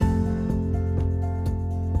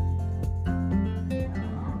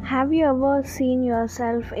Have you ever seen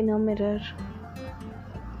yourself in a mirror?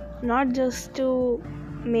 Not just to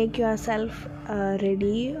make yourself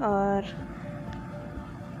ready or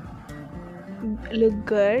look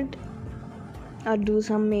good or do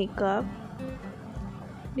some makeup.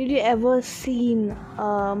 Did you ever seen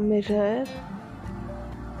a mirror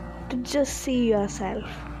to just see yourself?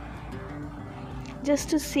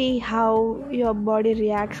 Just to see how your body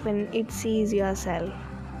reacts when it sees yourself.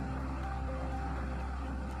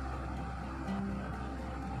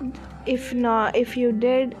 If you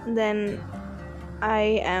did, then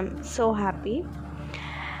I am so happy.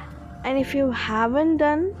 And if you haven't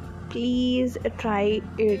done, please try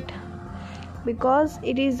it, because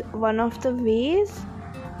it is one of the ways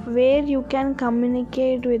where you can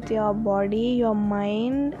communicate with your body, your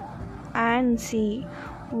mind, and see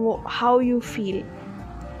how you feel.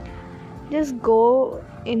 Just go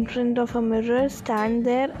in front of a mirror, stand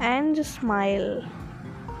there and just smile.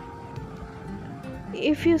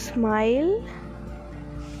 If you smile,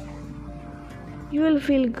 you will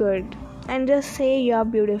feel good, and just say you are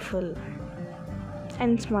beautiful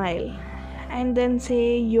and smile, and then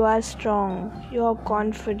say you are strong, you are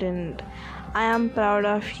confident, I am proud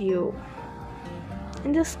of you,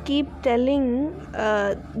 and just keep telling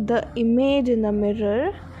the image in the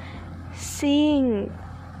mirror, seeing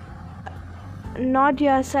not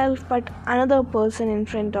yourself but another person in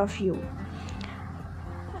front of you.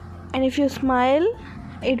 And if you smile,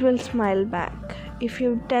 it will smile back. If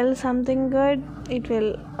you tell something good, it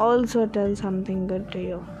will also tell something good to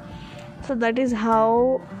you. So that is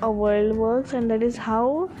how a world works, and that is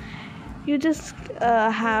how you just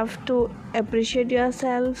have to appreciate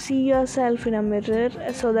yourself, see yourself in a mirror,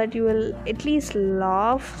 so that you will at least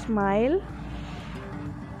laugh, smile.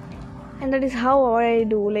 And that is how I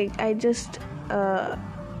do. I just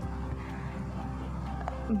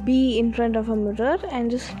be in front of a mirror and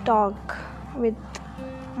just talk with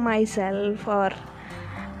myself, or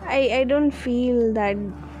I don't feel that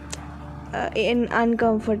in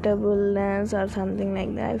uncomfortableness or something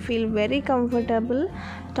like that. I feel very comfortable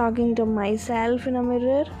talking to myself in a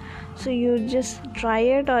mirror. So you just try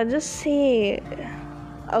it, or just say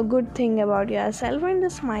a good thing about yourself and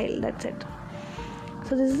just smile. That's it.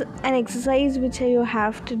 So this is an exercise which you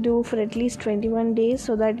have to do for at least 21 days,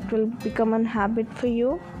 so that it will become a habit for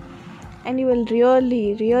you, and you will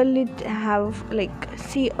really have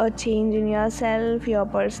see a change in yourself, your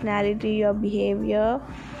personality, your behavior,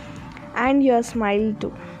 and your smile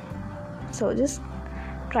too. So just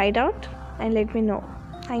try it out and let me know.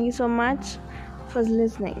 Thank you so much for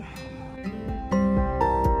listening.